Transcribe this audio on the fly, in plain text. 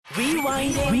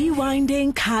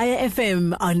Rewinding Kaya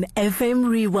FM on FM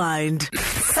Rewind.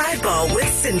 Sidebar with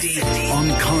Cindy on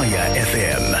Kaya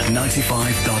FM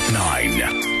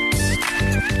 95.9.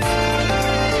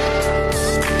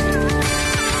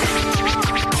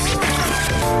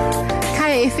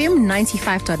 Kaya FM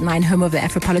 95.9, home of the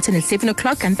Afropolitan at 7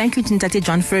 o'clock. And thank you to Ntate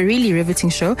John for a really riveting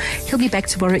show. He'll be back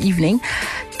tomorrow evening.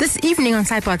 This evening on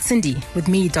Sidebar with Cindy, with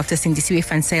me, Dr. Cindy Siwe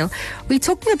van Zyl, we're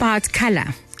talking about color.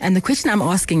 And the question I'm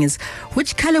asking is,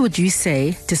 which color would you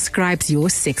say describes your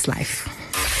sex life?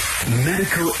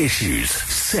 Medical issues,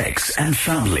 sex and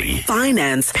family,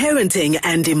 finance, parenting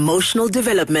and emotional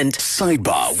development.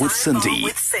 Sidebar with Cindy.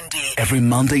 Every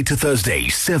Monday to Thursday,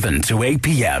 7 to 8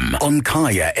 p.m. on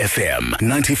Kaya FM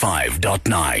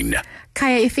 95.9.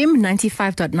 Kaya FM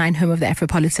 95.9, home of the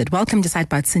Afropolitan. Welcome to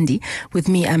Sidebar with Cindy. With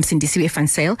me, I'm Cindy Siwe van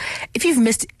Zyl. If you've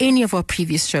missed any of our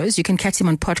previous shows, you can catch them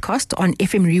on podcast on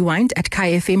FM Rewind at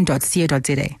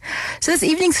kayafm.co.za. So this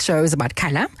evening's show is about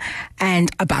color and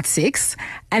about sex.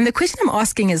 And the question I'm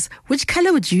asking is, which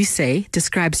color would you say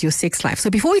describes your sex life? So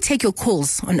before we take your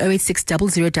calls on 086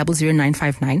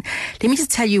 000959, let me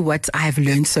just tell you what I have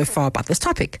learned so far about this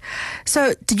topic.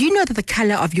 So did you know that the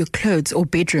color of your clothes or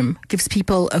bedroom gives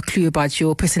people a clue about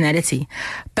your personality,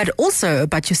 but also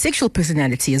about your sexual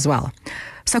personality as well?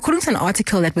 So according to an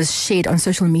article that was shared on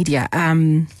social media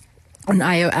on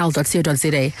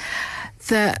iol.co.za,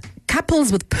 the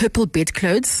couples with purple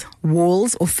bedclothes,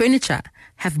 walls or furniture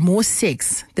have more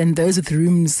sex than those with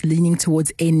rooms leaning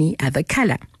towards any other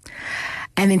color.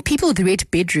 And then people with red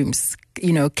bedrooms,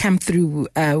 come through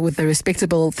with a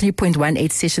respectable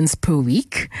 3.18 sessions per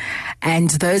week.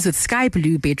 And those with sky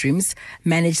blue bedrooms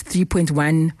manage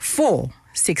 3.14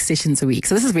 sessions a week.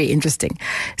 So this is very interesting.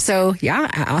 So I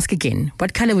ask again,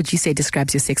 what color would you say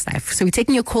describes your sex life? So we're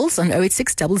taking your calls on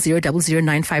 086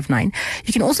 000959.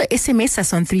 You can also SMS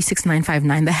us on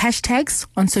 36959. The hashtags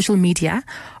on social media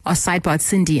are Sidebar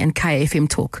Cindy and Kaya FM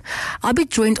Talk. I'll be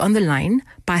joined on the line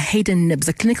by Hayden Nibbs,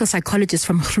 a clinical psychologist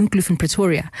from Groenkloof in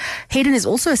Pretoria. Hayden is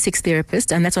also a sex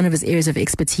therapist, and that's one of his areas of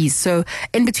expertise. So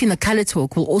in between the color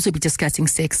talk, we'll also be discussing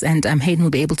sex, and Hayden will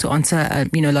be able to answer a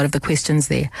lot of the questions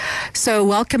there. So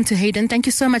welcome to Hayden. Thank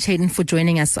you so much, Hayden, for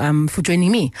joining us, for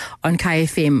joining me on Kaya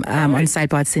FM on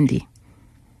Sidebar Cindy.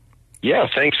 Yeah,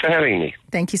 thanks for having me.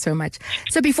 Thank you so much.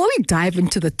 So before we dive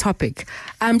into the topic,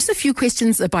 just a few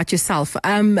questions about yourself.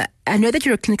 I know that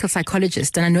you're a clinical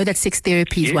psychologist, and I know that sex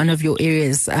therapy is one of your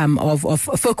areas one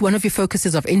of your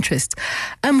focuses of interest.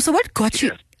 So what got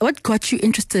you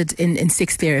interested in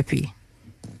sex therapy?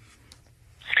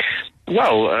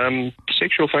 Well,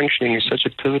 sexual functioning is such a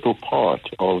pivotal part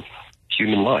of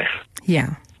human life.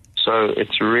 Yeah. So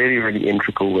it's really, really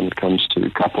integral when it comes to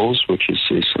couples, which is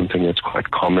something that's quite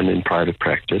common in private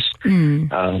practice.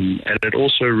 And it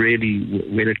also really,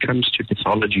 when it comes to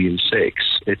pathology in sex,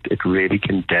 it really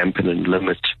can dampen and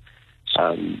limit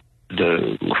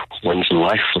one's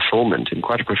life fulfillment in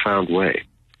quite a profound way.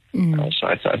 So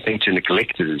I think to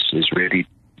neglect it is really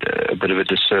a bit of a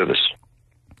disservice.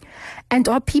 And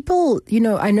are people,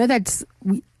 I know that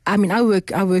I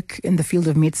work in the field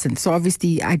of medicine, so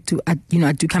obviously I do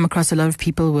come across a lot of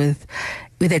people with,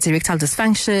 whether it's erectile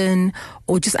dysfunction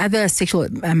or just other sexual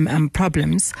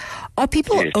problems. Are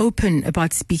people open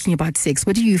about speaking about sex?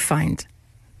 What do you find?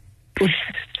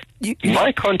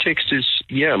 My context is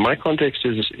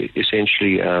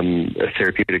essentially a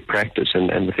therapeutic practice,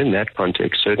 and within that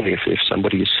context, certainly if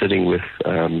somebody is sitting with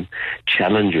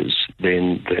challenges,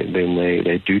 then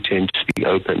they do tend to be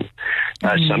open.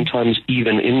 Sometimes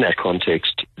even in that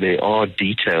context, there are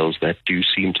details that do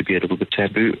seem to be a little bit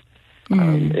taboo.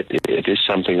 It is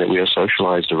something that we are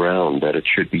socialized around, that it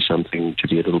should be something to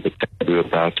be a little bit taboo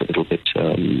about, a little bit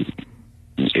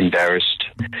embarrassed,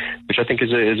 which I think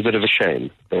is a bit of a shame.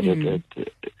 But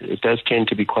it does tend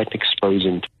to be quite an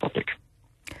exposing topic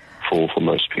for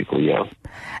most people, yeah.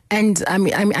 And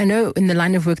I know in the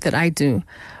line of work that I do,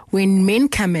 when men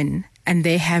come in and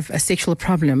they have a sexual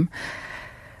problem,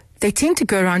 they tend to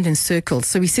go around in circles.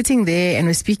 So we're sitting there and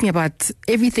we're speaking about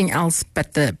everything else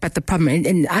but the problem.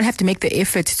 And I'll have to make the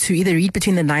effort to either read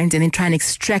between the lines and then try and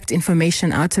extract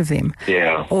information out of them.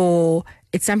 Yeah. Or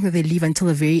it's something that they leave until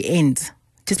the very end,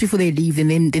 just before they leave, and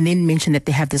then mention that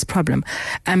they have this problem.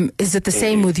 Is it the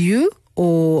same with you?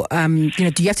 Or, do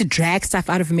you have to drag stuff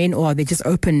out of men, or are they just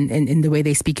open in the way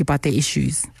they speak about their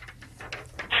issues?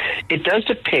 It does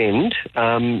depend,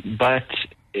 but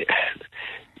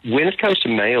when it comes to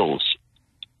males,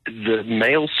 the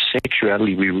male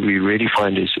sexuality we really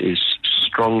find is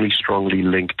strongly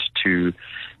linked to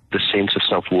the sense of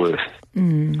self-worth.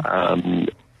 And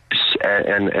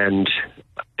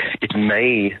it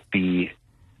may be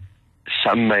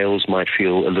some males might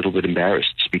feel a little bit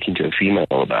embarrassed speaking to a female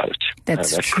about it.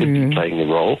 That's that true. could be playing the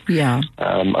role. Yeah.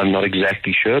 I'm not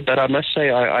exactly sure, but I must say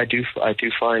I do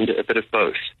find a bit of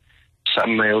both.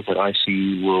 Some males that I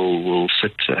see will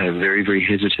sit very, very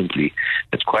hesitantly.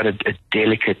 It's quite a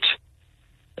delicate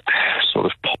sort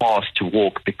of path to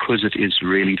walk because it is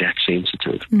really that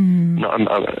sensitive. No,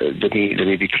 let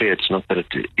me be clear. It's not that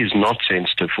it is not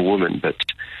sensitive for women, but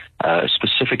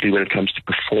specifically when it comes to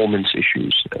performance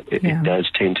issues, it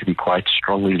does tend to be quite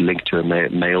strongly linked to a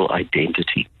male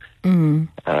identity. And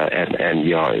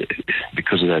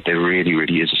because of that, there really,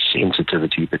 really is a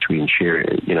sensitivity between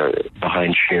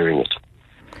behind sharing it.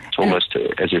 It's almost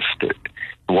as if they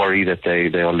worry that they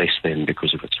are less than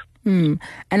because of it. And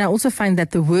I also find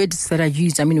that the words that are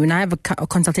used, I mean, when I have a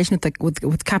consultation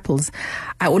with couples,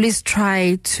 I always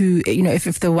try to,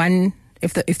 if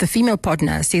the female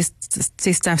partner says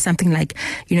stuff, something like,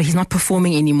 he's not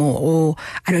performing anymore, or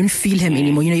I don't feel him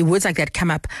anymore, words like that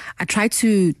come up. I try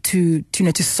to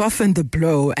soften the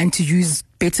blow and to use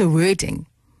better wording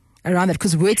around that,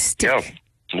 because words stick.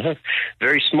 Yeah,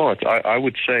 very smart. I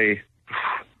would say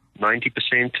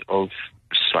 90% of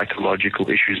psychological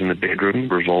issues in the bedroom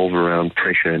revolve around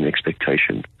pressure and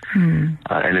expectation.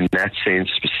 And in that sense,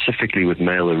 specifically with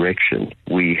male erection,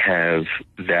 we have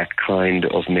that kind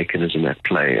of mechanism at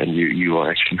play, and you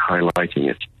are actually highlighting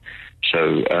it.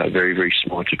 So very, very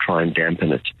smart to try and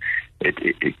dampen it.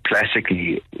 It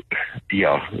classically,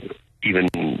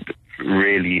 even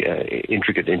really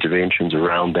intricate interventions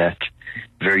around that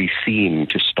very theme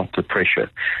to stop the pressure.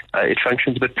 It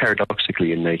functions a bit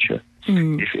paradoxically in nature.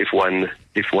 If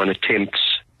one attempts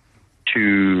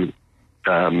to,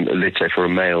 let's say for a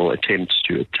male, attempts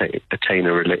to attain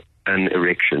an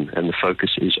erection, and the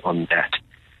focus is on that,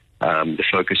 the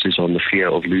focus is on the fear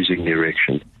of losing the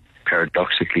erection,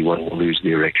 paradoxically one will lose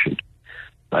the erection.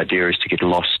 The idea is to get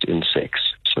lost in sex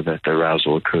so that the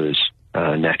arousal occurs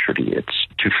naturally. It's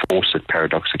to force it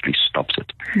paradoxically stops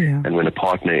it. And when a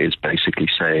partner is basically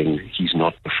saying he's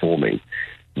not performing,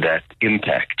 that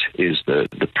impact is the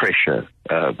pressure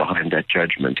behind that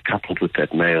judgment, coupled with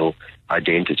that male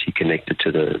identity connected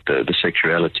to the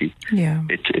sexuality.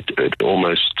 It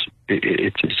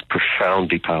is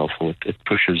profoundly powerful. It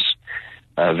pushes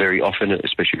very often,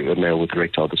 especially a male with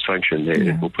erectile dysfunction,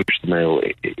 it will push the male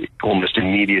almost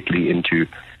immediately into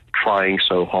trying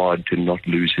so hard to not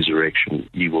lose his erection.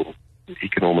 He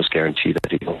can almost guarantee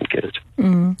that he won't get it.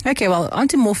 Okay, well, on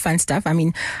to more fun stuff. I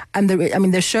mean,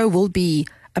 the show will be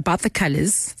about the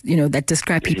colors, that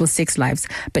describe people's sex lives.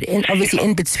 But obviously,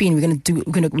 in between, we're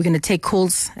going to take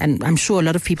calls, and I'm sure a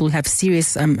lot of people have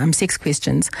serious sex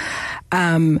questions.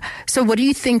 So, what do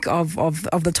you think of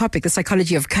the topic, the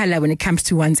psychology of color, when it comes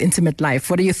to one's intimate life?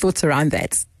 What are your thoughts around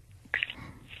that?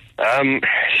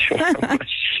 Sure, I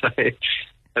must say,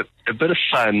 a bit of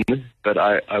fun, but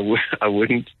I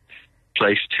wouldn't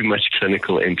place too much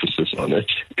clinical emphasis on it.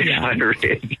 If I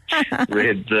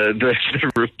read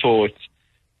the report,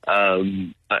 I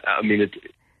mean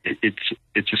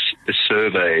it's a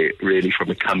survey really from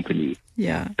a company.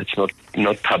 It's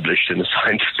not published in a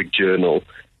scientific journal.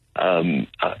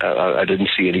 I didn't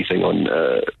see anything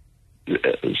on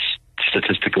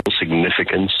statistical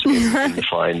significance in the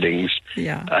findings.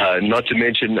 Not to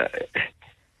mention,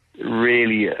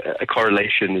 really, a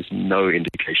correlation is no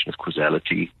indication of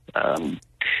causality.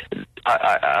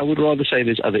 I would rather say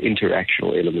there's other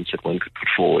interactional elements that one could put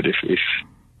forward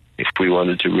if we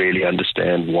wanted to really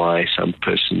understand why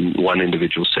one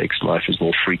individual's sex life is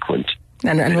more frequent.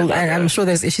 And I'm sure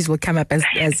those issues will come up as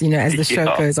the show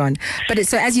goes on. But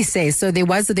so as you say, so there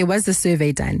was the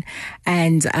survey done,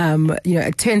 and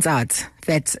it turns out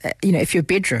that if your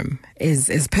bedroom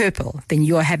is purple, then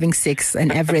you are having sex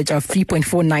an average of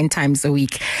 3.49 times a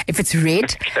week. If it's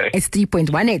red, it's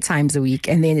 3.18 times a week,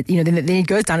 and then it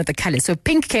goes down at the color. So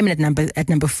pink came in at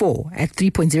number 4 at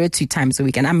 3.02 times a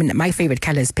week, and my favorite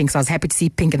color is pink, so I was happy to see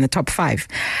pink in the top 5.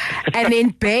 And then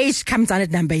beige comes down at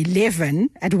number 11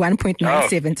 at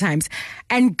 1.97 times,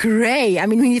 and grey. I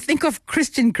mean, when you think of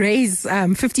Christian Grey's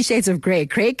 50 Shades of Grey,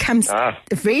 grey comes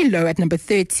very low at number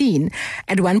 13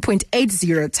 at 1.80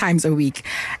 times a week.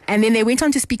 And then they went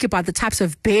on to speak about the types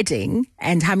of bedding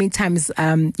and how many times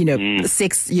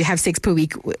sex you have sex per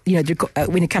week,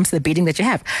 when it comes to the bedding that you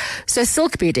have. So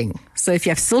silk bedding. So if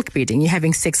you have silk bedding, you're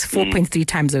having sex 4.3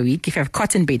 times a week. If you have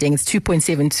cotton bedding, it's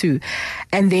 2.72.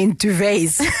 And then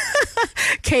duvets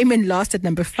came in last at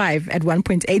number 5 at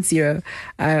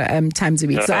 1.80 times a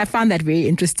week. So I found that very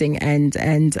interesting, and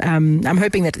I'm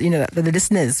hoping that the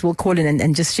listeners will call in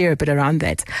and just share a bit around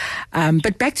that.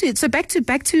 But back to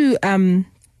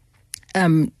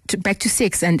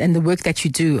sex and the work that you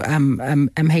do,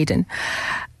 Hayden.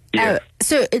 Yeah.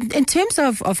 So in terms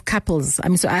of couples, I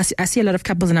mean, so I see a lot of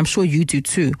couples, and I'm sure you do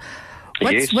too.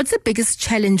 What's the biggest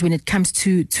challenge when it comes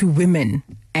to women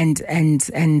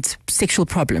and sexual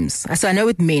problems? So I know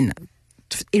with men,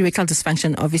 erectile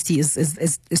dysfunction obviously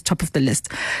is top of the list,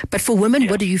 but for women,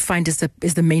 what do you find is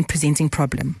the main presenting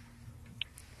problem?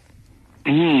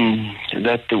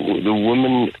 That the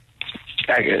woman.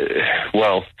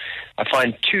 Well, I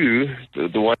find two.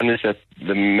 The one is that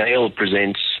the male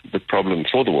presents the problem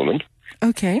for the woman.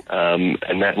 Okay.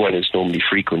 And that one is normally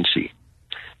frequency.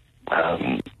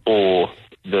 Or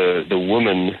the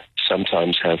woman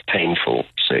sometimes have painful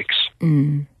sex.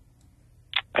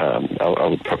 I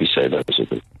would probably say those are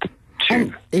the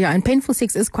two. And painful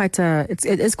sex is quite a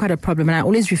problem. And I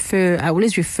always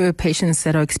refer patients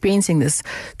that are experiencing this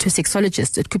to a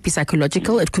sexologist. It could be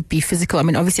psychological, it could be physical. I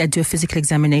mean, obviously I do a physical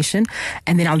examination,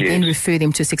 and then I'll then refer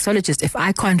them to a sexologist if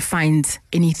I can't find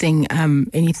anything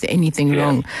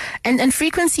wrong. And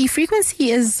frequency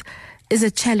is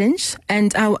a challenge.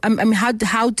 And I mean, how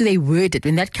do they word it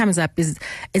when that comes up? Is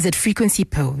it frequency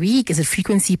per week? Is it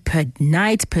frequency per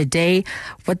night, per day?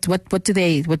 What do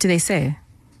they say?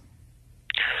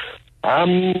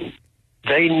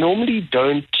 They normally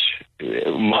don't.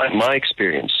 My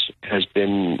experience has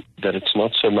been that it's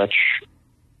not so much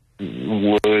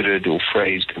worded or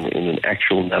phrased in an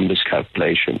actual numbers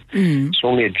calculation. It's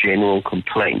only a general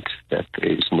complaint that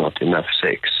there is not enough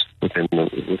sex within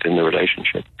the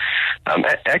relationship.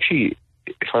 Actually,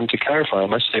 if I'm to clarify, I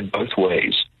must say both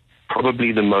ways.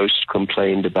 Probably the most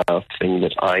complained about thing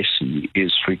that I see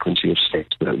is frequency of sex.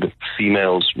 The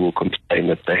females will complain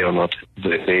that their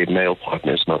male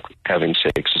partner is not having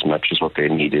sex as much as what their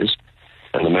need is,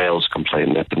 and the males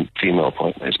complain that the female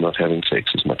partner is not having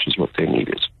sex as much as what their need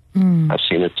is. I've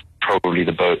seen it probably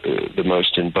the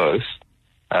most in both.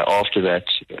 After that,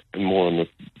 more on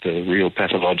the real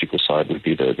pathological side would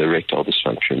be the erectile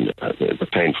dysfunction, the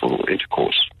painful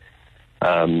intercourse.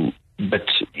 But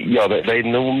yeah, they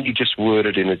normally just word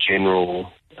it in a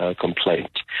general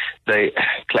complaint.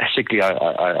 Classically,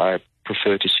 I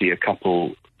prefer to see a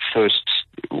couple first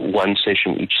one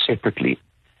session each separately,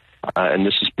 and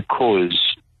this is because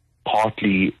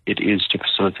partly it is to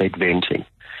facilitate venting.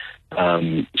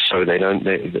 So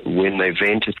when they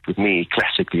vent it with me,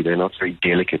 classically they're not very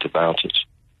delicate about it,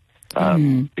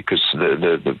 because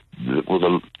the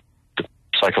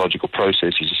psychological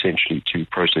process is essentially to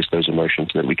process those emotions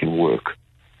so that we can work.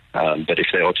 But if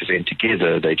they are to vent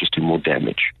together, they just do more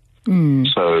damage.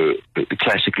 So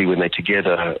classically, when they're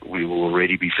together, we will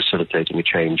already be facilitating a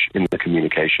change in the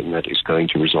communication that is going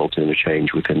to result in a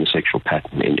change within the sexual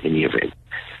pattern in any event.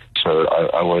 So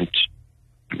I won't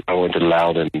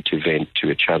allow them to vent to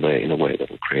each other in a way that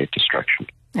will create destruction.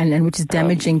 And which is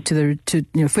damaging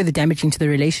further damaging to the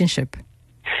relationship.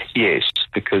 Yes,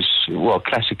 because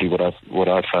classically, what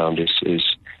I've found is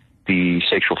the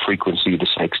sexual frequency, the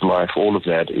sex life, all of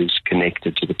that is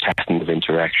connected to the pattern of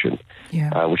interaction,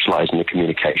 which lies in the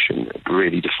communication,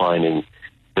 really defining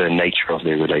the nature of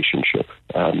their relationship.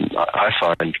 I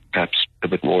find perhaps a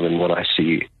bit more than what I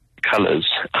see colors.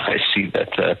 I see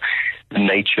that the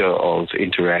nature of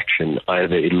interaction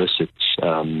either elicits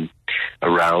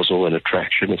arousal and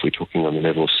attraction, if we're talking on the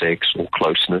level of sex or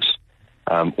closeness,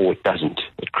 or it doesn't.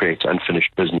 It creates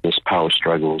unfinished business, power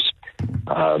struggles.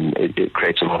 It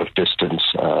creates a lot of distance,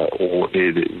 or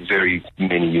very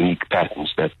many unique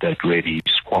patterns that really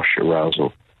squash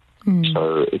arousal.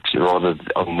 So it's rather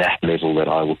on that level that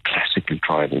I will classically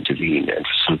try and intervene and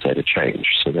facilitate a change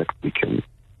so that we can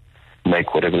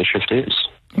make whatever the shift is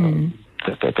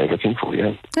that they're looking for,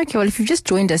 Okay, well, if you've just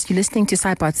joined us, you're listening to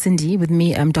Saipart Cindy with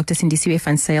me, Dr. Cindy Siwe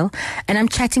van Zyl, and I'm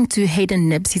chatting to Hayden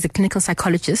Nibbs. He's a clinical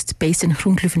psychologist based in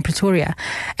Groenkloof in Pretoria,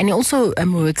 and he also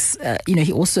works,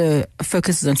 he also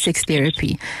focuses on sex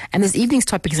therapy. And this evening's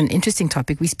topic is an interesting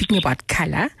topic. We're speaking about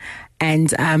color.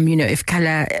 And, if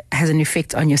color has an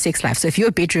effect on your sex life. So if your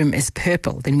bedroom is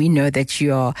purple, then we know that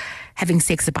you're having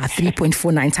sex about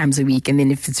 3.49 times a week. And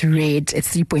then if it's red,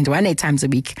 it's 3.18 times a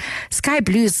week. Sky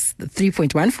blue is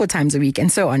 3.14 times a week,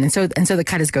 and so on. And so the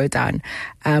colors go down.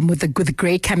 With the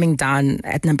gray coming down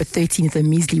at number 13, the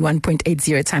measly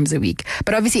 1.80 times a week.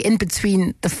 But obviously in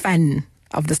between the fun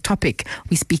of this topic,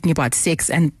 we're speaking about sex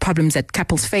and problems that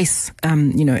couples face,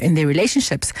 in their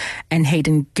relationships, and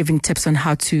Hayden giving tips on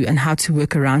how to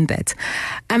work around that.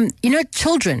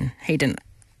 Children, Hayden,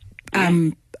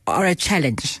 are a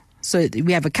challenge. So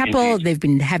we have a couple, they've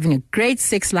been having a great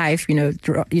sex life,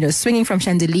 swinging from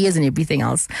chandeliers and everything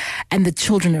else, and the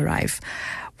children arrive.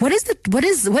 What is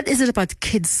it about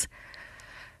kids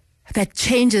that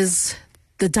changes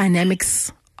the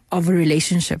dynamics of a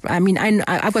relationship. I mean,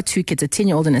 I've got 2 kids, a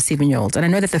 10-year-old and a 7-year-old, and I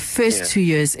know that the first 2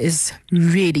 years is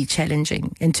really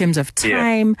challenging in terms of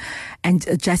time and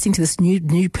adjusting to this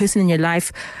new person in your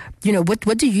life. You know,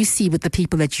 what do you see with the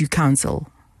people that you counsel?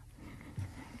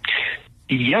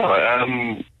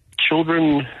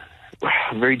 Children,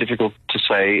 very difficult to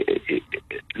say.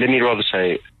 Let me rather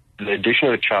say, the addition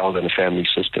of a child in a family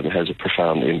system has a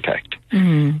profound impact.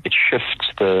 It shifts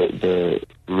the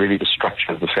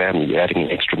structure of the family, adding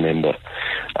an extra member.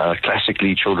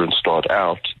 Classically, children start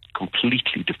out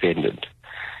completely dependent.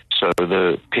 So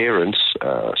the parents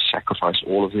sacrifice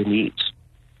all of their needs.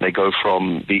 They go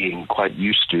from being quite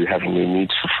used to having their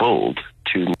needs fulfilled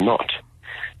to not.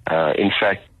 In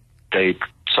fact,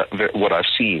 what I've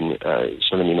seen,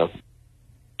 so let me not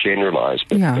generalize,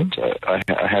 but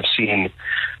I have seen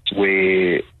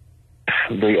where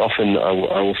very often I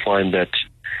will find that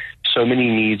so many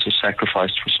needs are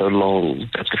sacrificed for so long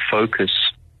that the focus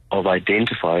of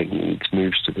identifying needs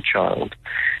moves to the child.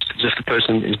 It's just the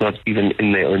person is not even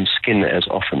in their own skin as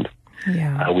often,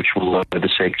 which will lower the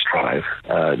sex drive.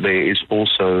 There is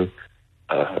also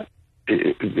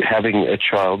having a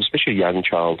child, especially a young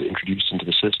child, introduced into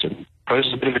the system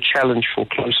poses a bit of a challenge for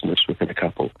closeness within a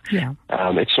couple.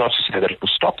 It's not to say that it will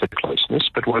stop the closeness,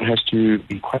 but one has to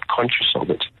be quite conscious of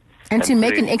it. And to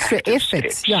make an extra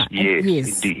effort. Yes,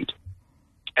 indeed.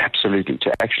 Absolutely.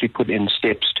 To actually put in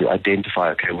steps to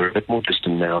identify, okay, we're a bit more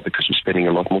distant now because we're spending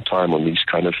a lot more time on these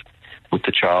kind of, with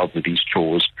the child, with these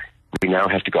chores. We now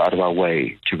have to go out of our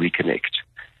way to reconnect.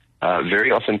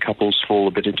 Very often couples fall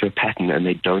a bit into a pattern and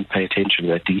they don't pay attention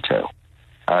to that detail.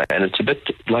 And it's a bit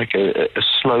like a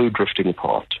slow drifting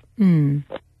apart. And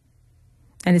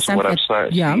it's so what I've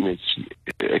seen is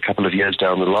a couple of years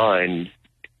down the line,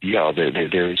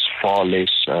 there is far less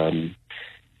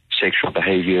sexual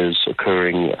behaviors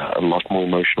occurring, a lot more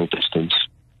emotional distance.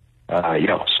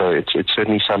 So it's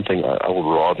certainly something I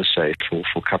would rather say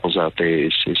for couples out there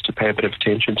is to pay a bit of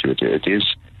attention to it. It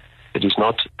is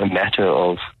not a matter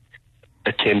of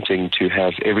attempting to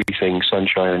have everything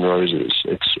sunshine and roses.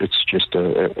 It's just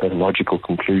a logical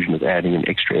conclusion of adding an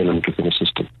extra element within a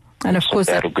system. And of course,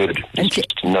 bad or good. It's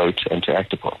just to note and to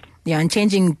act upon. Yeah, and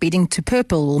changing bedding to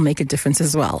purple will make a difference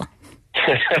as well.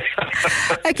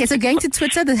 Okay, so going to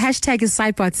Twitter, the hashtag is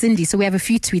Sidebar Cindy. So we have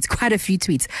quite a few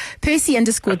tweets.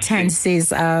 Percy_Tan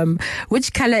says,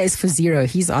 which color is for zero?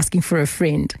 He's asking for a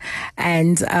friend.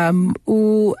 And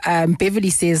Beverly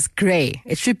says gray.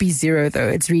 It should be zero though.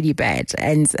 It's really bad.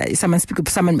 And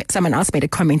someone else made a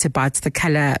comment about the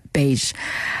color beige.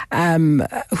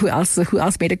 Who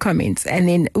else made a comment? And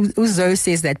then Uzo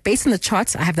says that based on the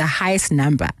chart, I have the highest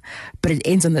number, but it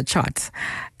ends on the chart.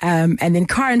 And then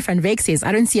Karen van Veek says,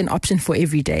 I don't see an option for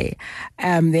every day.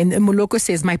 Then Muloko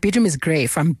says, my bedroom is grey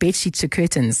from bedsheet to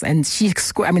curtains. And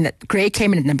that grey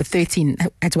came in at number 13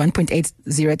 at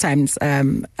 1.80 times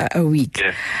a week.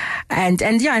 Yeah.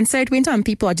 And so it went on.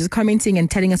 People are just commenting and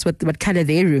telling us what colour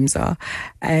their rooms are.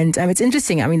 And it's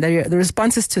interesting. I mean, the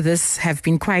responses to this have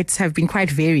been quite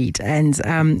varied. And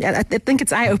I think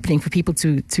it's eye-opening for people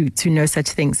to know such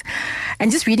things.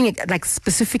 And just reading it, like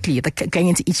specifically, going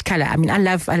into each colour. I mean, I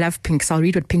love pink, so I'll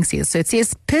read what pink says. So it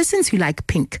says, persons who like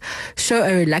pink show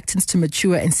a reluctance to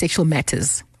mature in sexual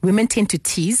matters. Women tend to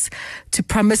tease, to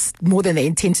promise more than they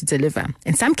intend to deliver.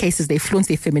 In some cases, they flaunt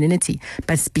their femininity,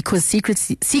 but it's because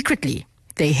secretly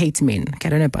they hate men. Okay, I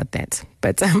don't know about that,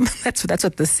 but that's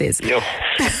what this says.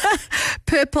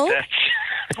 Purple.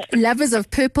 Lovers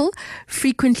of purple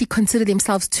frequently consider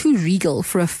themselves too regal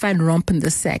for a fun romp in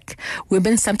the sack.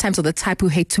 Women sometimes are the type who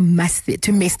hate to mess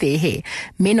their hair.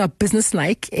 Men are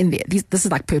businesslike in their, this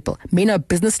is like purple. Men are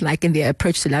businesslike in their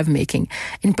approach to lovemaking.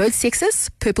 In both sexes,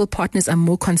 purple partners are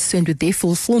more concerned with their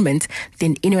fulfillment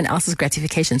than anyone else's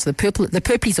gratification. So the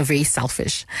purplies are very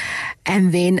selfish.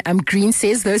 And then green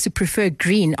says those who prefer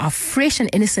green are fresh and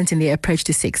innocent in their approach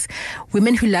to sex.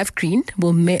 Women who love green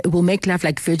will make love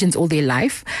like virgins all their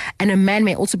life. And a man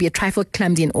may also be a trifle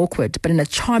clumsy and awkward, but in a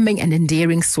charming and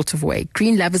endearing sort of way.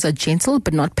 Green lovers are gentle,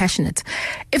 but not passionate.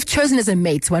 If chosen as a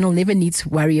mate, one will never need to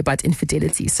worry about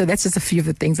infidelity. So that's just a few of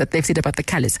the things that they've said about the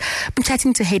colours. I'm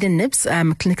chatting to Hayden Nibs,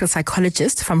 clinical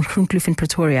psychologist from Groenkloof in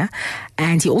Pretoria.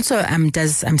 And he also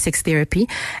does sex therapy.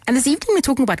 And this evening we're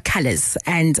talking about colours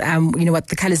and, what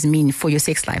the colours mean for your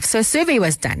sex life. So a survey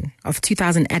was done of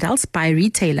 2,000 adults by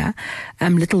retailer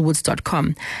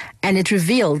littlewoods.com. And it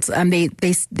revealed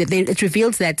it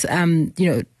revealed that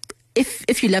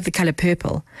if you love the color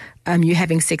purple, you're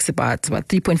having sex about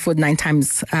 3.49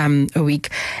 times a week.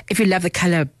 If you love the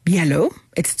color yellow,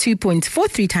 it's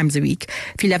 2.43 times a week.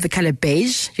 If you love the color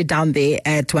beige, you're down there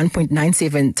at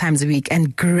 1.97 times a week.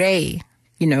 And gray,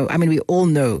 we all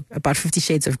know about 50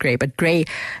 Shades of Grey, but Grey,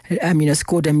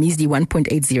 scored a measly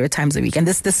 1.80 times a week. And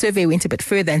this survey went a bit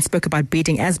further and spoke about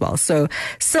bedding as well. So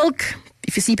silk,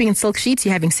 if you're sleeping in silk sheets,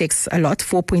 you're having sex a lot,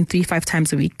 4.35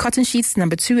 times a week. Cotton sheets,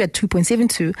 number 2 at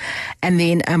 2.72. And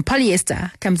then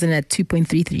polyester comes in at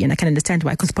 2.33. And I can understand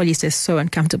why, because polyester is so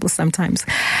uncomfortable sometimes.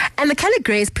 And the color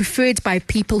grey is preferred by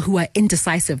people who are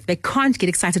indecisive. They can't get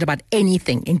excited about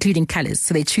anything, including colors.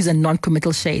 So they choose a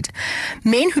non-committal shade.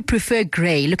 Men who prefer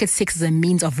grey look at sex as a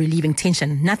means of relieving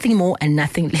tension. Nothing more and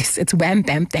nothing less. It's wham,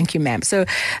 bam, thank you, ma'am. So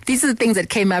these are the things that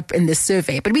came up in this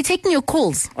survey. But we're taking your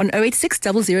calls on 086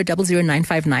 00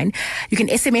 959. You can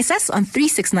SMS us on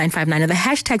 36959. And the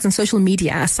hashtags on social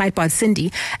media are Sidebar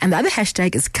Cindy. And the other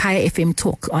hashtag is Kaya FM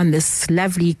Talk on this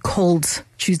lovely cold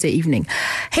Tuesday evening.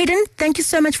 Hayden, thank you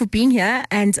so much for being here.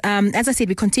 And as I said,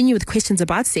 we continue with questions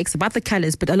about sex, about the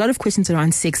colors, but a lot of questions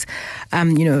around sex,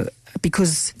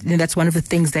 because that's one of the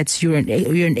things that you're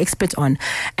an expert on.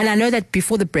 And I know that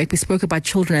before the break, we spoke about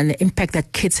children and the impact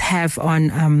that kids have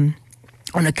on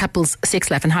a couple's sex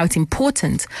life and how it's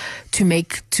important to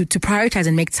prioritize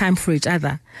and make time for each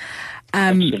other.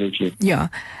 Absolutely. Yeah.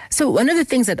 So one of the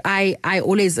things that I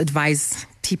always advise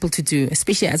people to do,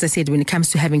 especially as I said, when it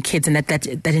comes to having kids and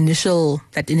that initial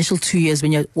 2 years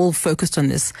when you're all focused on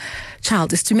this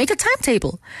child, is to make a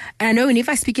timetable. And I know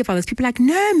whenever I speak about this, people are like,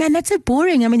 no, man, that's so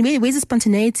boring. I mean, where's the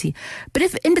spontaneity? But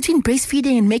if in between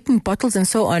breastfeeding and making bottles and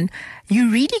so on,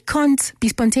 you really can't be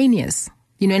spontaneous.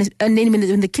 And then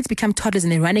when the kids become toddlers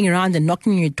and they're running around and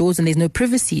knocking on your doors and there's no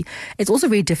privacy, it's also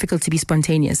very difficult to be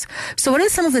spontaneous. So what are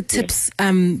some of the tips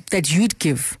that you'd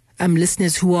give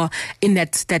listeners who are in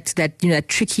that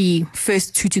tricky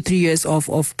first 2 to 3 years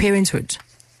of parenthood?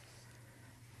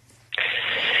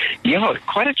 Yeah,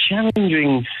 quite a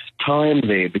challenging time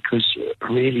there, because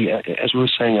really, as we were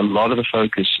saying, a lot of the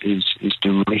focus is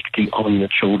directly on the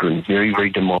children, very,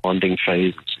 very demanding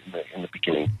phases in the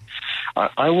beginning.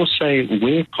 I will say,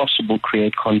 where possible,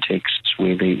 create contexts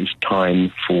where there is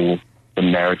time for the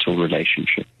marital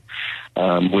relationship,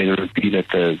 whether it be that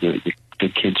the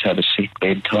kids have a set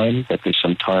bedtime, that there's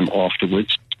some time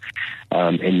afterwards.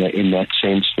 In that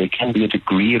sense, there can be a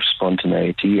degree of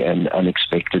spontaneity and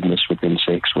unexpectedness within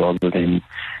sex rather than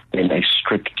a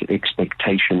strict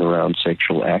expectation around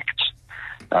sexual acts.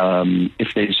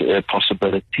 If there's a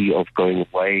possibility of going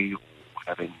away or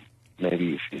having,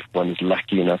 maybe if one is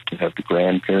lucky enough to have the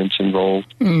grandparents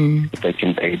involved, if they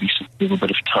can babysit a little bit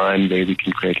of time there, we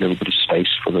can create a little bit of space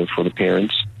for the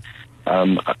parents.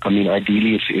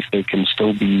 Ideally, if there can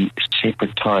still be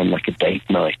separate time, like a date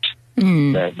night,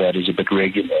 that is a bit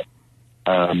regular,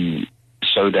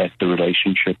 so that the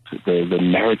relationship, the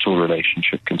marital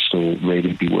relationship, can still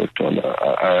really be worked on.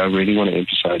 I really want to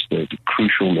emphasize the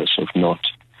crucialness of not,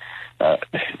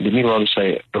 let me rather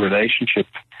say, a relationship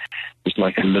is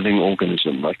like a living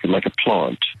organism, like a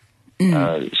plant.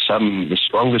 The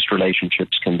strongest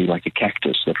relationships can be like a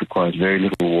cactus that requires very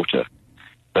little water,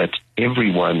 but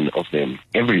everyone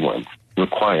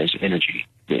requires energy.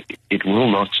 It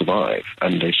will not survive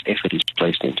unless effort is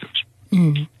placed into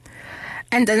it.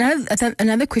 And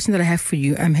another question that I have for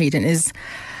you, Hayden, is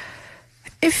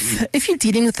if you're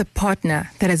dealing with a partner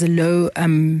that has a low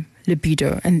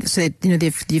libido, and so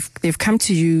they've come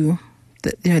to you,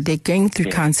 they're going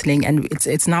through counseling, and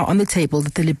it's now on the table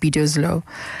that the libido is low.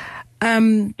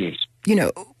 Yes.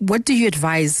 What do you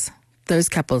advise those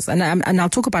couples? And I'll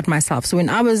talk about myself. So when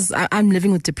I'm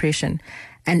living with depression,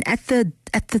 and at the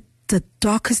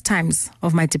darkest times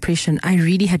of my depression, I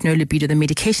really had no libido. The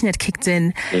medication had kicked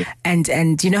in, and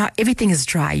how everything is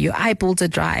dry. Your eyeballs are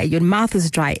dry, your mouth is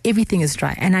dry, everything is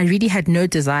dry, and I really had no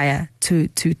desire to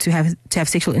have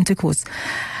sexual intercourse.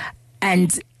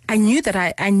 And I knew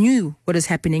that I knew what was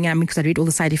happening. Because I read all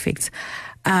the side effects.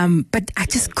 But I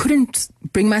just couldn't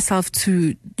bring myself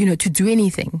to do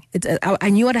anything. I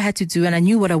knew what I had to do and I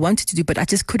knew what I wanted to do, but I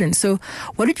just couldn't. So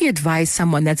what would you advise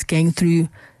someone that's going through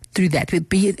that,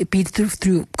 be it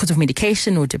through because of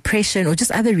medication or depression or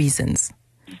just other reasons?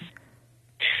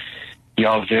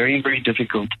 Yeah, very, very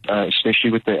difficult,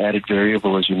 especially with the added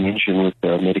variable, as you mentioned,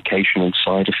 with medication and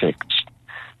side effects.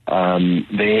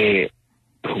 There,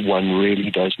 one really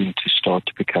does need to start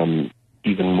to become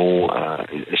even more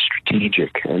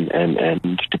strategic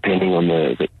and depending on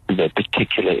the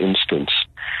particular instance,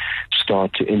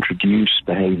 start to introduce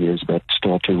behaviors that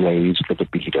start to raise the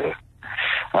libido.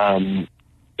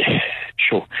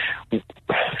 Sure.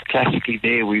 Classically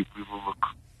there, we will look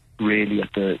really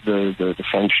at the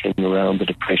functioning around the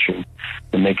depression,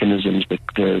 the mechanisms,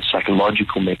 the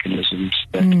psychological mechanisms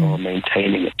that are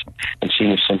maintaining it, and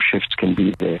seeing if some shifts can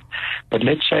be there. But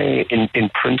let's say in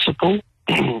principle,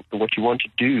 what you want to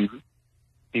do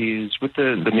is with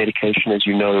the medication, as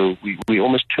you know, we're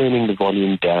almost turning the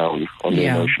volume down on the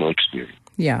emotional experience.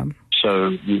 Yeah. So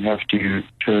you have to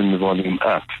turn the volume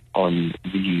up on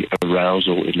the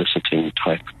arousal eliciting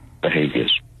type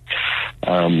behaviors.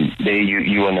 There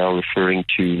you are now referring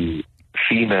to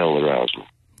female arousal.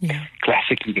 Yeah.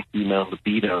 Classically, the female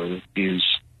libido is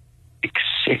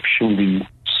exceptionally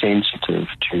sensitive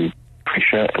to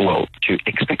pressure, to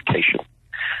expectation.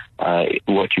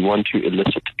 What you want to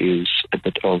elicit is a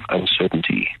bit of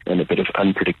uncertainty and a bit of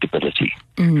unpredictability.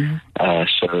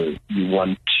 So you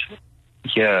want,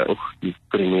 you're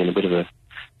putting me in a bit of a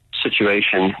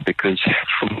situation, because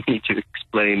for me to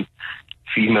explain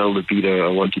female libido,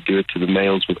 I want to do it to the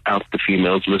males without the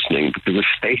females listening, because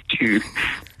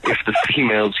if the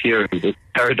females hear it, it's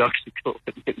paradoxical,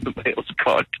 and then the males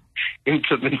can't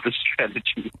implement the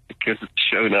strategy because it's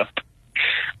shown up.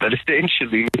 But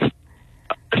essentially,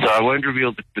 so I won't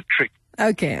reveal the trick.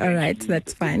 Okay, all right,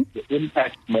 that's fine. The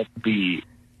impact must be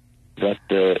that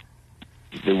the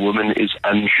woman is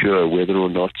unsure whether or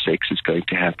not sex is going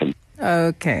to happen.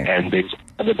 Okay. And there's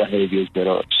other behaviors that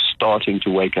are starting to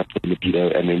wake up the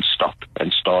libido and then stop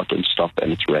and start and stop,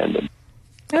 and it's random.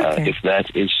 Okay. If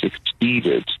that is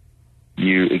succeeded,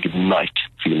 you ignite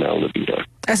female libido.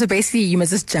 So basically, you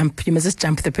must just jump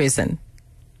the person.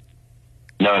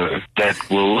 No, that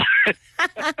will...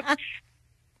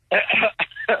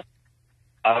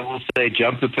 I will say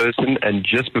jump the person, and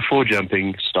just before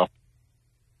jumping, stop.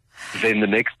 Then the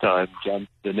next time, jump.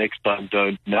 The next time,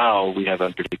 don't. Now we have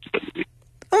unpredictability.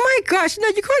 Oh my gosh, no,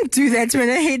 you can't do that,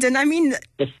 Hayden. I mean,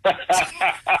 okay,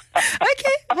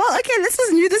 this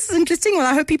is new, this is interesting. Well,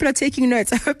 I hope people are taking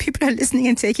notes. I hope people are listening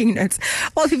and taking notes.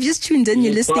 Well, if you've just tuned in,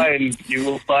 you're listening. You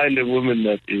will find a woman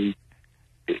that is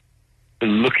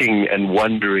looking and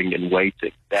wondering and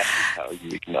waiting. That is how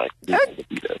you ignite the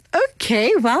libido.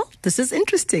 Okay, well, this is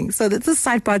interesting. So this is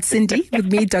Sidebar Cindy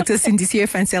with me, Dr. Cindy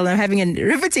Sierra-Van I'm having a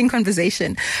riveting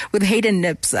conversation with Hayden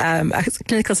Nips, a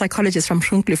clinical psychologist from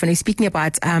Schronkkloof, and we're speaking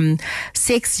about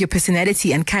sex, your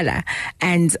personality, and color.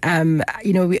 And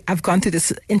I've gone through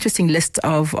this interesting list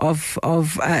of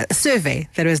a survey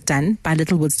that was done by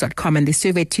littlewoods.com, and they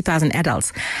surveyed 2,000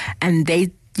 adults, and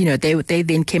they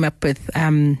then came up with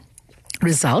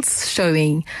results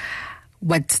showing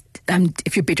what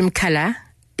if your bedroom color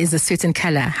is a certain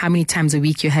color, how many times a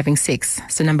week you're having sex.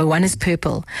 So number 1 is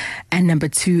purple, and number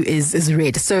 2 is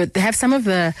red. So they have some of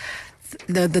the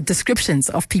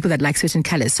descriptions of people that like certain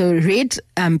colors. So red,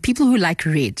 people who like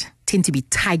red tend to be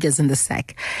tigers in the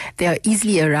sack. They are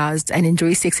easily aroused and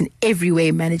enjoy sex in every way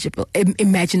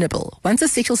imaginable. Once a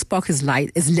sexual spark is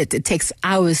lit, it takes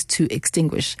hours to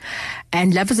extinguish.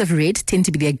 And lovers of red tend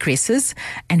to be the aggressors,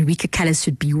 and weaker colors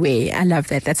should beware. I love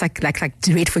that. That's like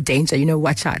red for danger,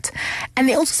 watch out. And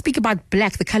they also speak about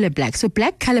black, the color black. So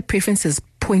black color preferences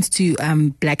points to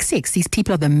black sex. These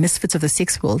people are the misfits of the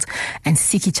sex world and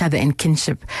seek each other in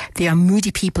kinship. They are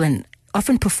moody people and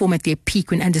often perform at their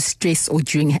peak when under stress or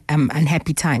during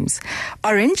unhappy times.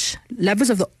 Orange, lovers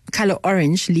of the color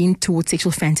orange lean towards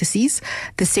sexual fantasies.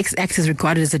 The sex act is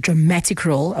regarded as a dramatic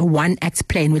role, a one-act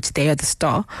play in which they are the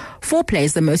star. Foreplay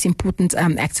is the most important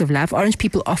act of love. Orange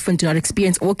people often do not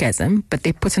experience orgasm, but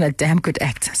they put in a damn good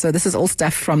act. So this is all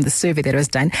stuff from the survey that was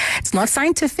done. It's not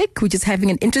scientific. We're just having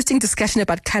an interesting discussion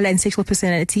about color and sexual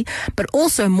personality, but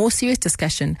also a more serious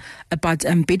discussion about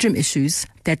bedroom issues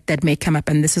that may come up.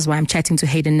 And this is why I'm chatting to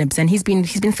Hayden Nips, and he's been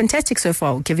fantastic so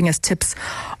far, giving us tips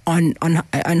on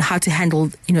how to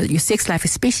handle your sex life,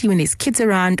 especially when there's kids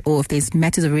around or if there's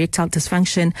matters of erectile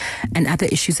dysfunction and other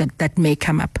issues that may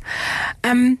come up.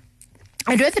 I know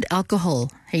that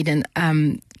alcohol, Hayden,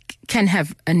 can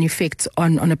have an effect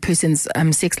on a person's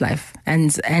sex life,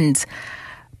 and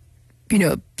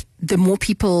the more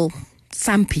people.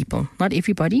 Some people, not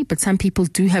everybody, but some people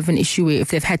do have an issue where if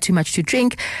they've had too much to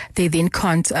drink, they then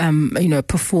can't,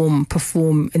 perform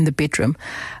in the bedroom.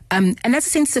 And that's a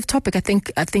sensitive topic. I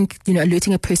think,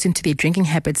 alerting a person to their drinking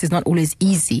habits is not always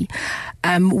easy.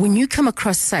 When you come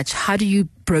across such, how do you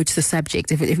broach the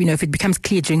subject? If it becomes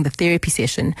clear during the therapy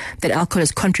session that alcohol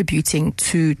is contributing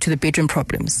to the bedroom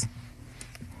problems?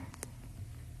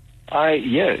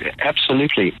 Yeah,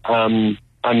 absolutely.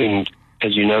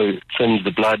 As you know, thins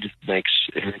the blood, makes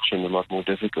erection a lot more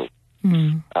difficult.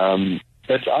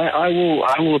 But I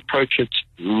will approach it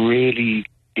really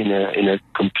in a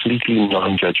completely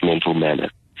non-judgmental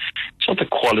manner. It's not the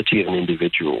quality of an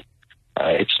individual.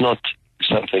 It's not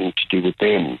something to do with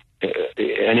them.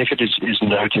 And if it is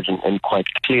noted and quite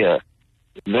clear,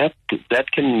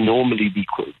 that can normally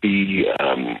be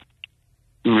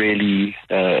really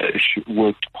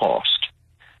worked past.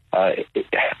 I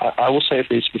will say if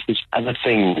there's other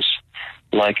things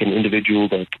like an individual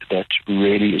that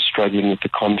really is struggling with the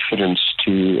confidence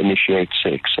to initiate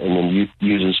sex and then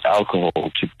uses alcohol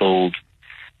to build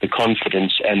the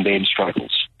confidence and then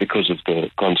struggles because of the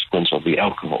consequence of the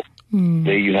alcohol.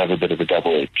 There you have a bit of a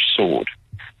double-edged sword.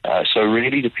 So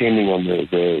really, depending on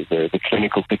the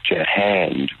clinical picture at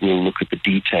hand, we'll look at the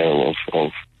detail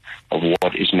of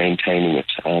what is maintaining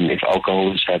it. If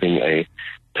alcohol is having a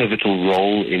pivotal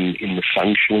role in the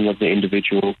functioning of the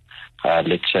individual,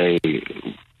 let's say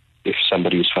if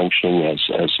somebody is functioning as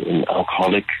an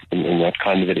alcoholic in that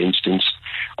kind of an instance,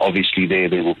 obviously there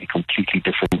will be completely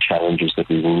different challenges that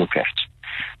we will look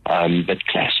at. But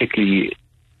classically,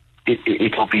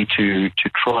 it will be to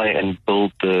try and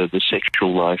build the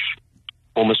sexual life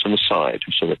almost on the side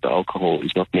so that the alcohol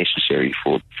is not necessary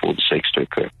for the sex to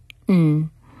occur. And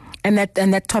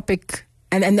that topic,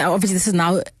 and obviously this is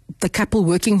now the couple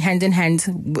working hand in hand,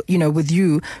 with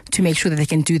you to make sure that they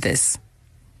can do this.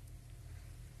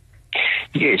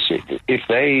 Yes, if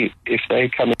they're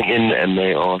coming in and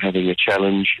they are having a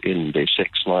challenge in their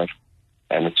sex life,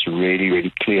 and it's really,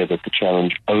 really clear that the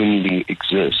challenge only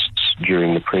exists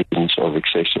during the presence of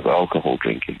excessive alcohol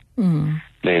drinking,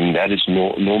 then that is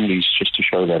normally just to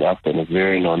show that up in a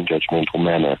very non-judgmental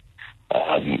manner,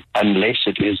 unless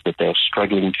it is that they're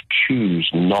struggling to choose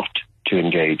not to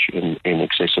engage in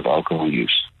excessive alcohol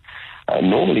use.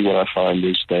 Normally what I find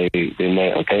is they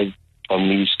okay, on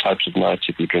these types of nights,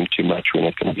 if we drink too much, we're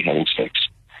not going to be having sex.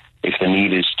 If the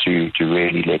need is to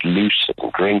really let loose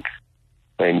and drink,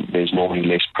 then there's normally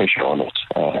less pressure on it.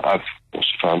 I've also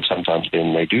found sometimes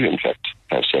then they do, in fact,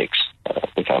 have sex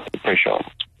without the pressure on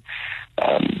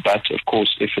it. But, of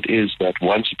course, if it is that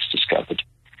once it's discovered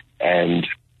and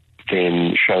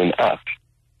then shown up,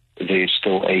 there's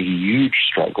still a huge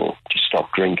struggle to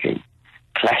stop drinking.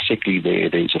 Classically,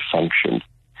 there's a function.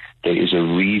 There is a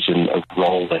reason, a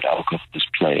role that alcohol is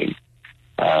playing.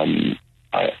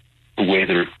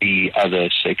 Whether it be other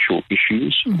sexual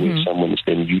issues, where someone is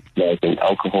then utilizing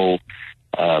alcohol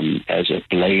as a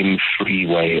blame-free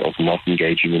way of not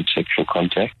engaging in sexual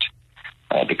contact,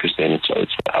 because then it's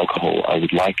the alcohol I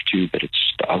would like to, but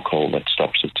it's the alcohol that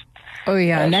stops it. Oh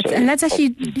yeah, that's actually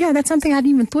that's something I hadn't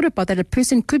even thought about, that a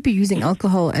person could be using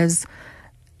alcohol as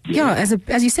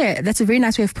you say, that's a very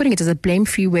nice way of putting it, as a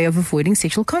blame-free way of avoiding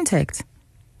sexual contact.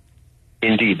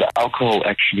 Indeed, the alcohol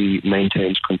actually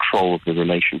maintains control of the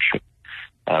relationship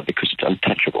because it's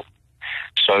untouchable.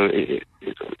 So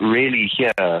really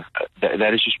here,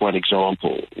 that is just one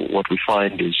example. What we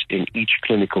find is in each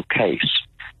clinical case,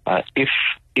 if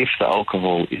the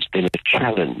alcohol is then a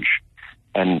challenge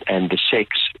and the sex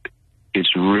is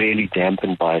really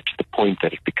dampened by it to the point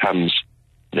that it becomes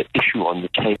the issue on the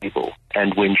table,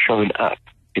 and when shown up,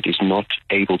 it is not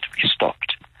able to be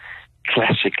stopped.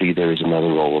 Classically, there is another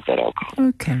role of that alcohol.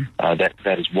 Okay.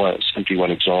 That is simply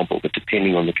one example, but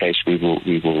depending on the case, we will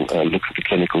look at the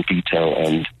clinical detail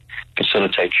and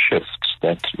facilitate shifts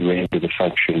that render the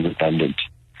function redundant.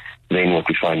 Then what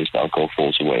we find is the alcohol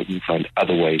falls away. We find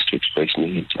other ways to express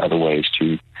needs, other ways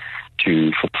to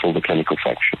fulfill the clinical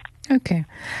function. Okay.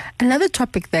 Another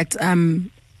topic that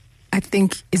I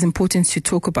think is important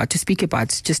to speak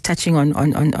about, just touching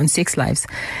on sex lives,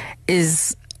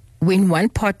 is when one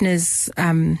partner's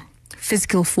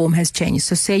physical form has changed.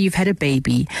 So say you've had a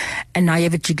baby and now you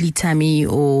have a jiggly tummy,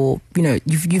 or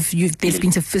there's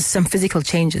been some physical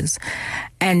changes,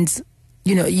 and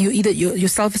your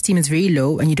self-esteem is very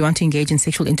low and you don't want to engage in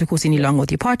sexual intercourse any longer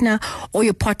with your partner, or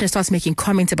your partner starts making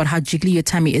comments about how jiggly your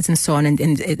tummy is and so on,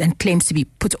 and claims to be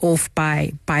put off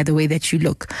by the way that you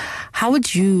look. How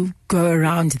would you go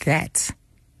around that?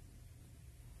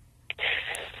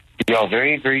 Yeah,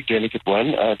 very, very delicate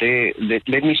one.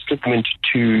 Let me split them into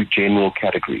two general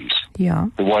categories. Yeah.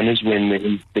 The one is when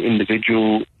the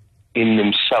individual in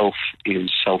themselves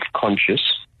is self-conscious,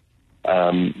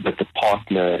 but the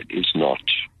partner is not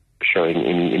showing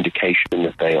any indication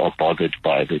that they are bothered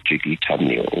by the jiggly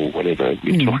tummy or whatever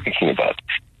we're talking about.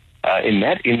 In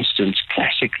that instance,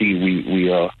 classically,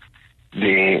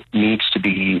 there needs to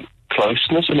be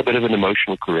closeness and a bit of an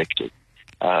emotional corrective.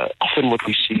 Often what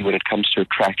we see when it comes to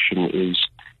attraction is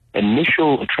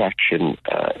initial attraction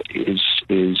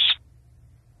is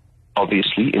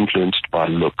obviously influenced by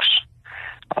looks.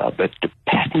 But the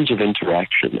patterns of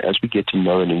interaction, as we get to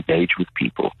know and engage with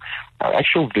people, our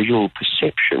actual visual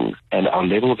perception and our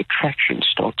level of attraction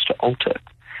starts to alter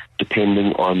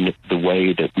depending on the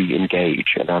way that we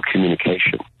engage and our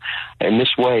communication. In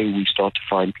this way, we start to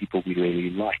find people we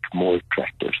really like more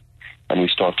attractive. And we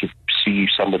start to see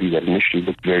somebody that initially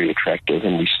looked very attractive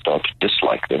and we start to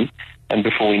dislike them. And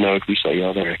before we know it, we say,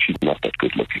 yeah, they're actually not that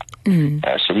good looking.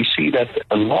 So we see that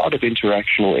a lot of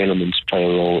interactional elements play a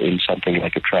role in something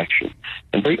like attraction.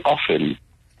 And very often,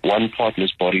 one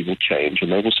partner's body will change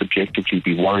and they will subjectively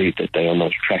be worried that they are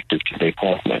not attractive to their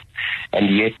partner.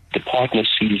 And yet the partner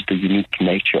sees the unique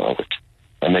nature of it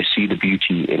and they see the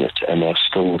beauty in it and are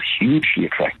still hugely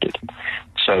attracted.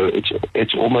 So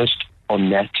it's almost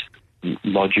on that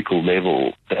logical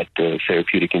level that the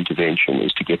therapeutic intervention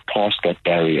is to get past that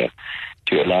barrier,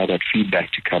 to allow that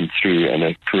feedback to come through and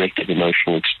a corrective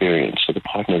emotional experience. So the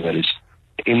partner that is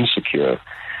insecure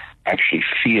actually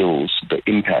feels the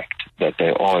impact that they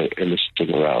are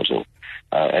eliciting arousal,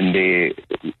 and they're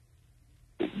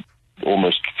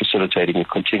almost facilitating a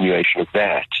continuation of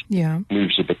that,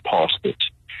 moves a bit past it.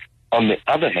 On the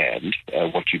other hand,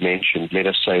 what you mentioned, let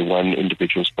us say one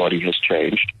individual's body has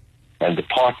changed and the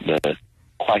partner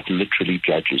quite literally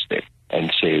judges them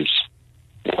and says,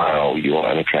 wow, you are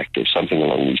unattractive, something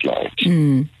along these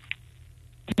lines.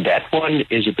 That one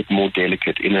is a bit more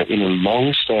delicate. In a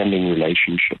long-standing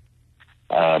relationship,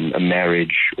 a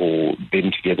marriage or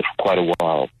been together for quite a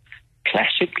while,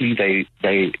 classically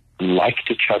they liked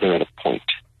each other at a point.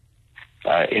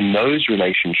 In those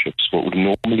relationships, what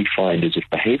we normally find is if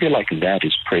behavior like that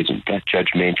is present, that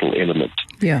judgmental element,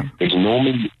 there's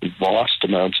normally vast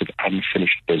amounts of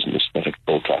unfinished business that have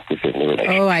built up within the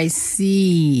relationship. Oh, I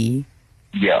see.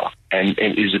 Yeah, and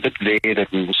it's a bit there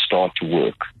that we will start to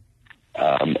work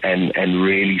and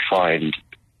really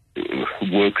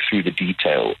work through the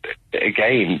detail.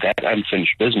 Again, that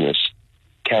unfinished business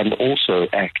can also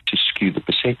act to skew the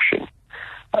perception.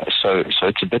 So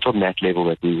it's a bit on that level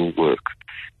that we will work.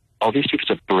 Obviously, if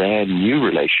it's a brand new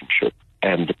relationship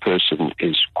and the person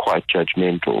is quite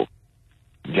judgmental,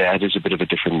 that is a bit of a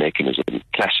different mechanism.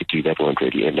 Classically, that won't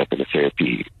really end up in a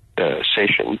therapy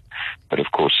session. But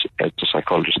of course, as a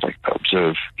psychologist, I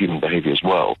observe human behavior as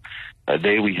well.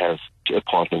 There we have a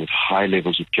partner with high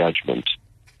levels of judgment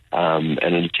and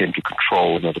an attempt to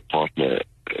control another partner,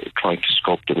 trying to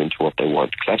sculpt them into what they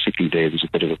want. Classically, there's a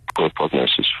bit of a poor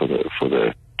prognosis for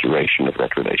the duration of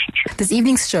that relationship. This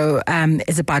evening's show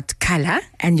is about color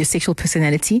and your sexual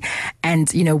personality,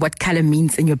 and what color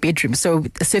means in your bedroom. So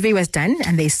a survey was done,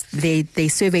 and they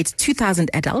surveyed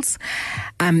 2,000 adults,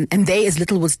 and they is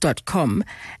littlewoods.com,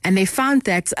 and they found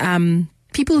that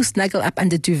people who snuggle up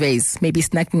under duvets, maybe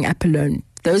snuggling up alone,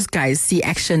 those guys see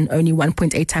action only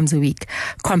 1.8 times a week,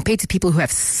 compared to people who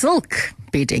have silk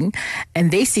bedding,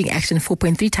 and they're seeing action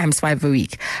 4.3 times 5 a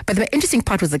week. But the interesting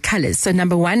part was the colors. So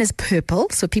number one is purple.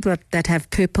 So people that have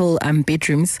purple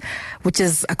bedrooms, which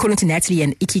is, according to Natalie,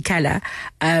 an icky color,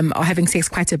 are having sex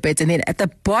quite a bit. And then at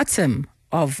the bottom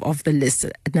of the list,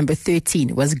 at number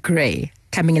 13, was grey,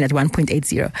 coming in at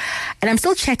 1.80. And I'm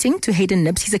still chatting to Hayden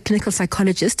Nibbs. He's a clinical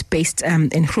psychologist based in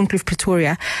Groenkloof,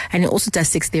 Pretoria, and he also does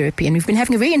sex therapy. And we've been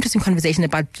having a very interesting conversation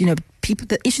about, people,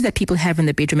 the issues that people have in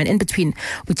the bedroom, and in between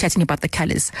we're chatting about the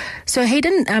colors. So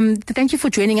Hayden, thank you for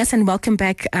joining us, and welcome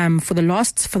back for the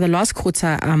last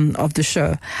quarter of the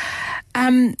show.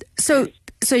 So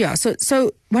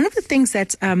one of the things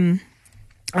that I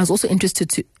was also interested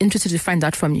to find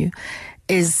out from you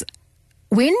is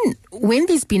when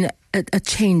there's been a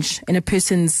change in a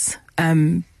person's I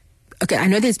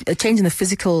know there's a change in the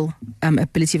physical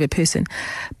ability of a person,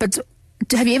 but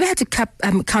have you ever had to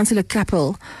counsel a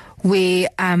couple where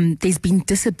there's been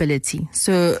disability?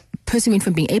 So a person went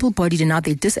from being able-bodied and now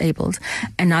they're disabled,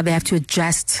 and now they have to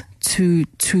adjust to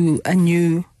a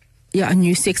new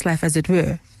sex life, as it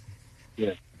were.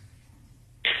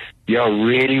 Yeah,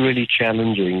 really, really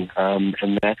challenging,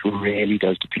 and that really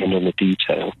does depend on the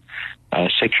detail.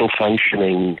 Sexual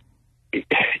functioning,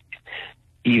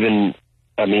 even,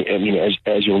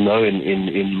 as you'll know,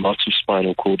 in lots of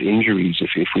spinal cord injuries,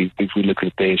 if we look at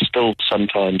it, there's still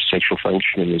sometimes sexual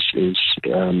functioning is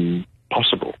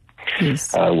possible.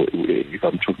 Yes. If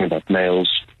I'm talking about males,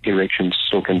 erections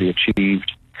still can be achieved.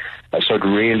 So it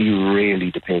really,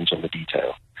 really depends on the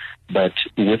detail. But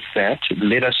with that,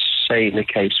 let us say in a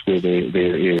case where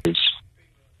there is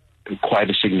quite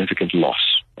a significant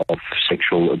loss of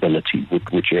sexual ability,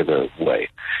 whichever way,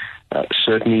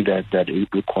 certainly that it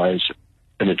requires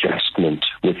an adjustment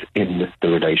within the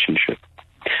relationship.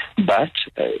 But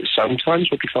sometimes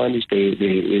what we find is there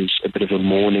is a bit of a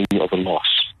mourning of a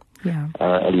loss,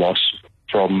 a loss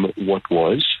from what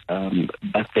was.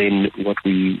 But then what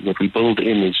we build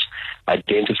in is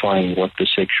identifying what the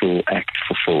sexual act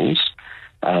fulfills,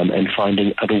 and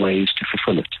finding other ways to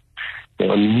fulfill it. There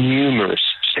are numerous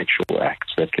sexual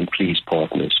acts that can please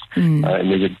partners. And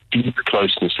there's a deep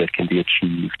closeness that can be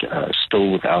achieved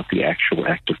still without the actual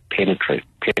act of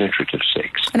penetrative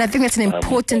sex. And I think that's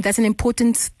an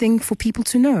important thing for people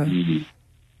to know.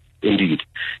 Indeed.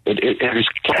 It is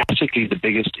classically the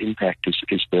biggest impact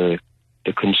is the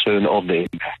concern of the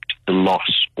impact, the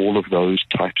loss, all of those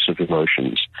types of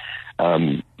emotions.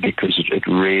 Because it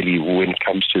really, when it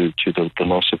comes to the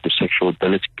loss of the sexual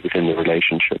ability within the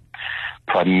relationship,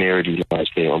 primarily lies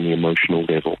there on the emotional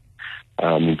level.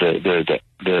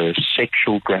 The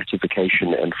sexual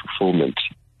gratification and fulfillment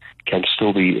can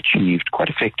still be achieved quite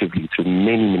effectively through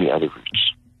many, many other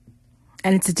routes.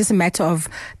 And it's just a matter of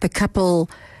the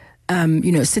couple,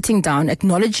 sitting down,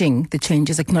 acknowledging the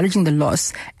changes, acknowledging the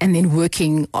loss, and then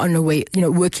working on a way,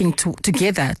 working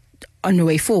together on a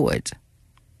way forward.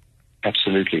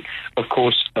 Absolutely. Of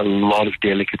course, a lot of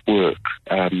delicate work,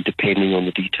 depending on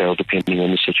the detail, depending on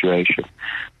the situation.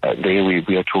 There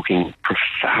we are talking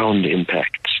profound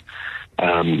impacts.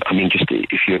 Just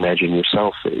if you imagine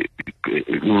yourself,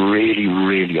 really,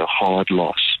 really a hard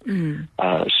loss.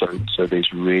 So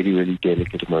there's really, really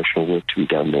delicate emotional work to be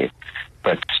done there.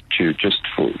 But for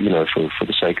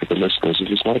the sake of the listeners,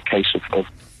 it is not a case of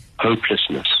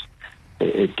hopelessness.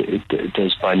 It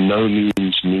does by no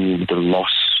means mean the loss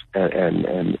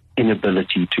and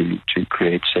inability to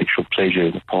create sexual pleasure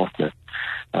in a partner.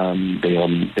 There are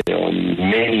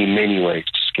many, many ways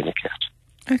to skin a cat.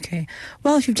 Okay.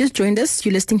 Well, if you've just joined us,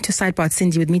 you're listening to Sidebar with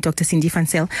Cindy with me, Dr. Cindy van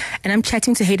Zyl, and I'm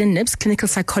chatting to Hayden Nibs, clinical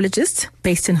psychologist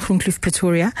based in Groenkloof,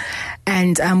 Pretoria,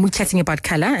 and we're chatting about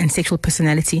color and sexual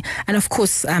personality, and of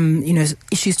course,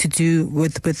 issues to do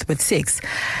with sex.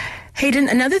 Hayden,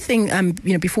 another thing,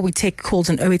 before we take calls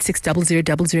on 086 00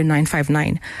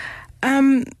 959,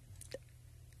 and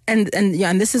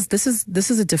this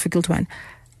is a difficult one.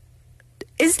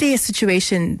 Is there a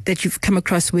situation that you've come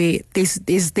across where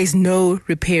there's no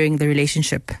repairing the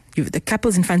relationship? The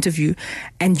couple's in front of you,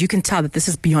 and you can tell that this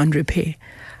is beyond repair.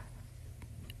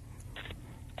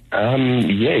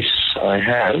 Yes, I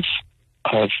have.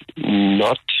 I've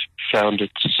not found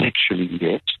it sexually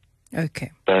yet.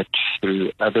 Okay. But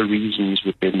through other reasons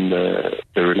within the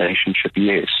relationship,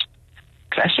 yes.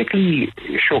 Classically,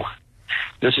 sure.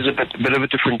 This is a bit of a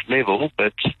different level,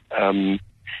 but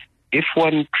if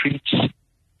one treats,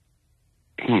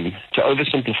 to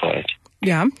oversimplify it,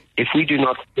 if we do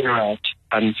not clear out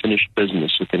unfinished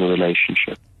business within a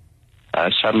relationship,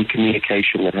 some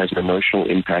communication that has an emotional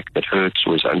impact that hurts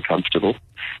or is uncomfortable,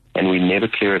 and we never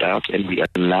clear it out, and we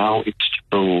allow it to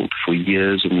build for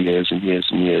years and years and years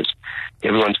and years.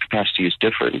 Everyone's capacity is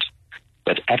different,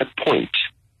 but at a point,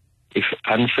 if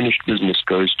unfinished business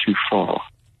goes too far,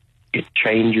 it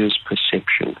changes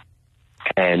perception.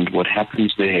 And what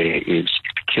happens there is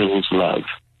it kills love.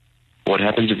 What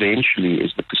happens eventually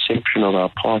is the perception of our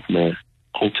partner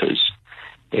alters,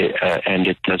 and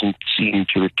it doesn't seem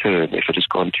to return if it has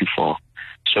gone too far.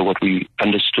 So what we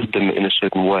understood them in a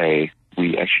certain way,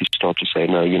 we actually start to say,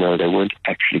 no, they weren't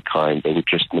actually kind. They were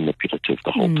just manipulative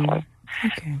the whole time.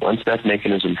 Okay. Once that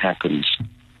mechanism happens,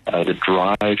 the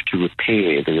drive to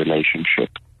repair the relationship,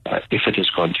 if it has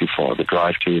gone too far, the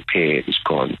drive to repair is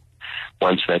gone.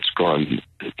 Once that's gone,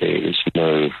 there is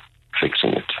no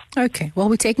fixing it. Okay. Well,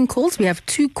 we're taking calls. We have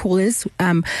two callers.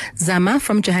 Zama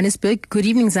from Johannesburg. Good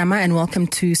evening, Zama, and welcome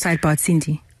to Sidebar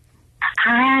Cindy.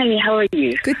 Hi, how are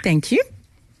you? Good, thank you.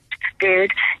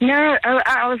 Good. No,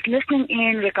 I was listening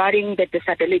in regarding the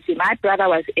disability. My brother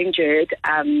was injured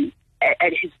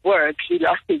at his work. He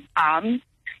lost his arms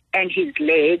and his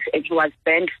legs, and he was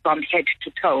bent from head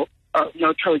to toe.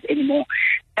 No toes anymore.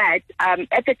 But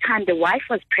at the time, the wife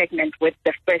was pregnant with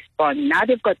the firstborn. Now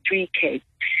they've got 3 kids.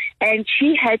 And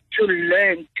she had to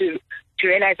learn to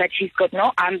realize that she's got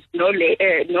no arms, no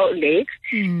legs.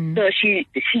 So she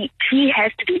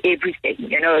has to do everything.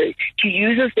 She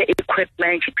uses the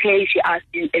equipment, she plays, she asks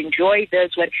you, enjoy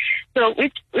this one. So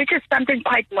which is something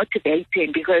quite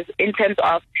motivating, because in terms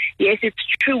of, yes, it's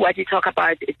true what you talk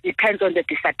about, it depends on the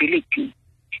disability.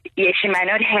 Yes, she might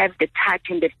not have the touch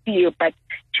and the feel, but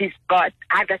she's got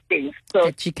other things. So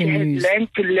that she can use. Learn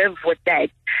to live with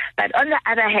that. But on the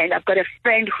other hand, I've got a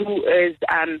friend who is,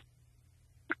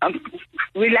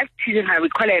 we like teasing her, we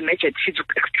call her a midget. She's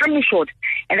extremely short,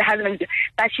 and the husband,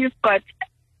 but she's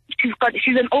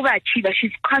an overachiever.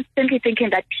 She's constantly thinking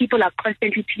that people are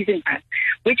constantly teasing her,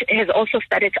 which has also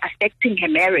started affecting her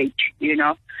marriage,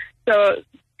 So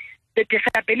the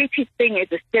disability thing is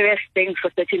a serious thing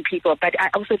for certain people, but I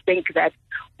also think that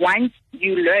once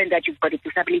you learn that you've got a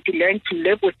disability, learn to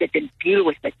live with it and deal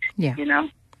with it, Yeah.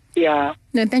 Yeah.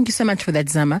 No, thank you so much for that,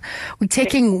 Zama. We're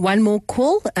taking one more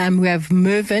call. We have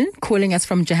Mervyn calling us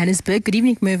from Johannesburg. Good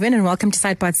evening, Mervyn, and welcome to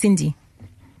Sidepart Cindy.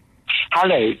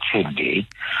 Hello, Cindy.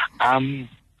 I'm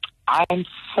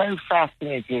so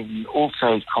fascinated and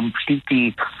also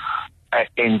completely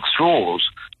enthralled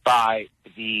by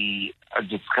the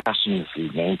discussion this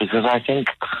evening, because I think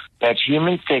that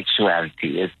human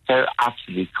sexuality is so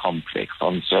utterly complex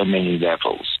on so many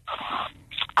levels.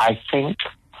 I think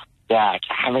that,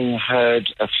 having heard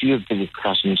a few of the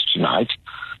discussions tonight,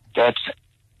 that,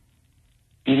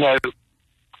 if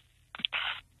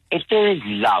there is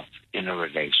love in a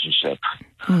relationship,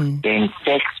 then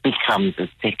sex becomes a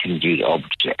secondary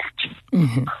object.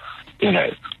 Mm-hmm.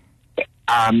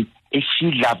 If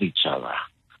you love each other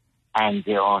and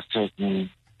there are certain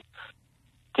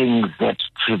things that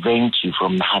prevent you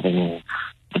from having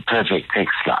the perfect sex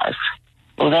life,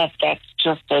 well, that's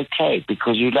just okay,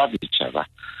 because you love each other.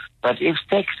 But if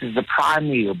sex is the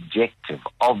primary objective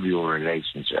of your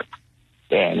relationship,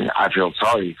 then I feel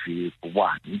sorry for you, for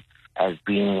one, as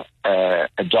being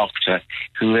a doctor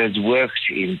who has worked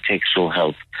in sexual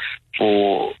health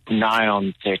for nigh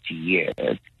on 30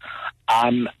 years.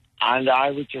 And I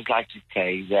would just like to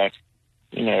say that,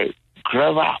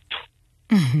 grow up.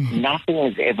 Mm-hmm. Nothing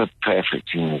is ever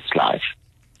perfect in this life.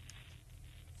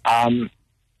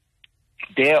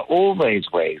 There are always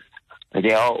ways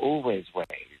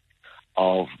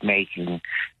of making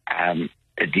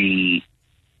the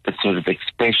sort of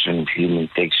expression of human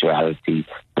sexuality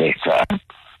better.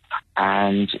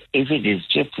 And if it is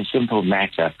just a simple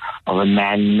matter of a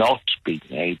man not being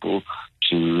able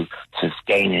to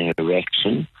sustain an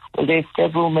erection, well, there's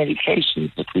several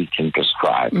medications that we can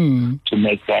prescribe to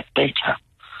make that better.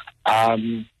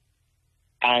 And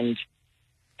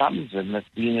some of them have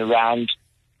been around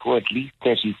for at least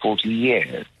 30, 40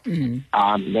 years.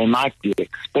 They might be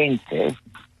expensive,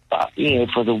 but,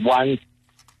 for the one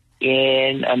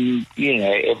in,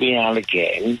 every now and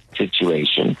again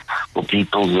situation for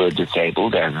people who are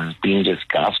disabled, as has been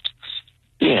discussed,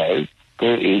 there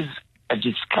is a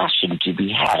discussion to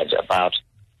be had about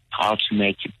how to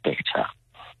make it better.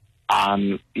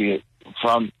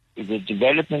 From the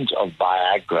development of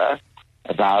Viagra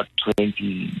about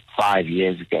 25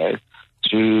 years ago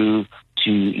through to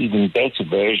even better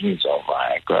versions of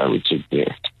Viagra, which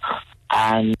exist,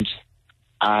 and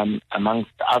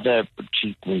amongst other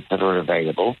treatments that are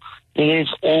available, there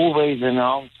is always an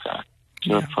answer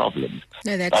to a problem.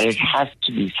 No, but it has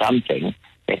to be something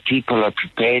that people are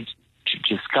prepared to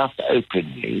discuss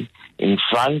openly in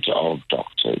front of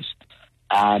doctors.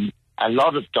 A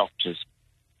lot of doctors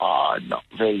are not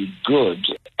very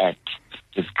good at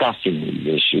discussing these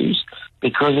issues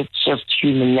because it's just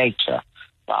human nature.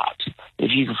 But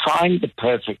if you can find the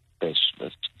perfect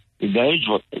specialist who knows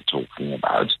what they're talking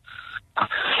about,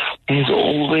 there's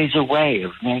always a way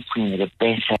of making it a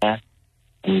better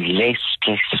and less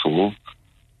stressful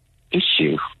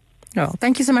issue. Oh,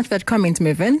 thank you so much for that comment,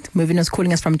 Mervyn. Mervyn is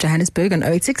calling us from Johannesburg on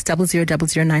 086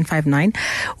 0000 959.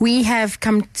 We have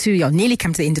nearly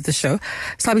come to the end of the show.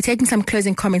 So I'll be taking some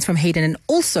closing comments from Hayden. And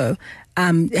also,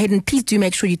 Hayden, please do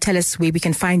make sure you tell us where we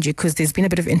can find you, because there's been a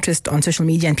bit of interest on social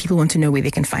media and people want to know where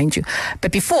they can find you.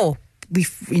 But before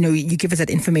you give us that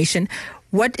information,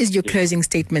 what is your closing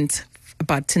statement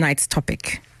about tonight's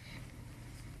topic?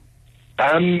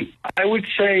 I would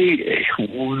say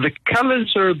the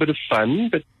colors are a bit of fun,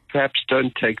 but perhaps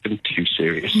don't take them too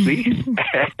seriously.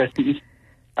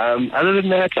 And, other than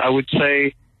that, I would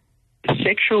say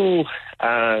sexual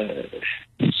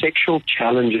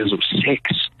challenges of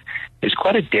sex is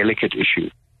quite a delicate issue.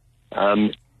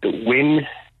 When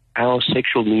our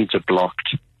sexual needs are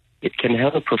blocked, it can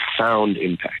have a profound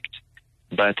impact.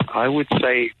 But I would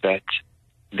say that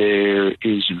there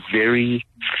is very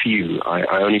few,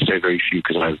 I only say very few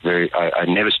because I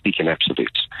never speak in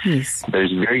absolutes. Yes.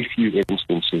 There's very few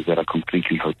instances that are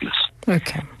completely hopeless.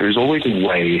 Okay. There's always a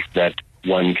way that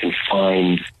one can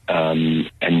find and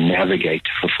navigate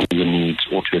to fulfill the needs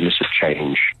or to elicit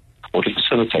change or to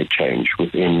facilitate change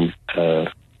within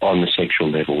on the sexual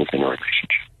level within a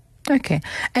relationship. Okay.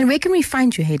 And where can we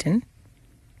find you, Hayden?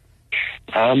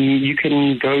 You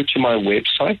can go to my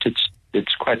website.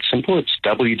 It's quite simple. It's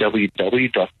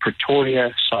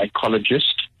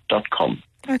www.pretoriapsychologist.com.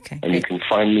 Okay. And you can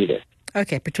find me there.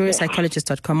 Okay,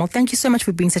 pretoriapsychologist.com. Well, thank you so much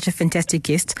for being such a fantastic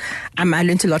guest. I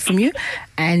learned a lot from you,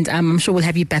 and I'm sure we'll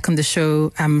have you back on the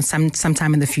show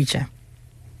sometime in the future.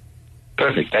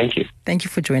 Perfect. Thank you. Thank you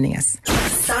for joining us.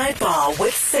 Sidebar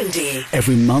with Cindy.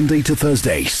 Every Monday to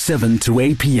Thursday, 7 to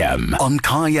 8 p.m. on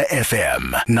Kaya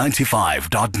FM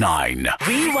 95.9.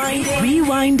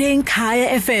 Rewinding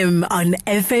Kaya FM on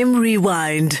FM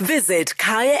Rewind. Visit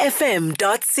kayafm.co.za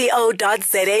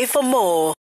for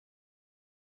more.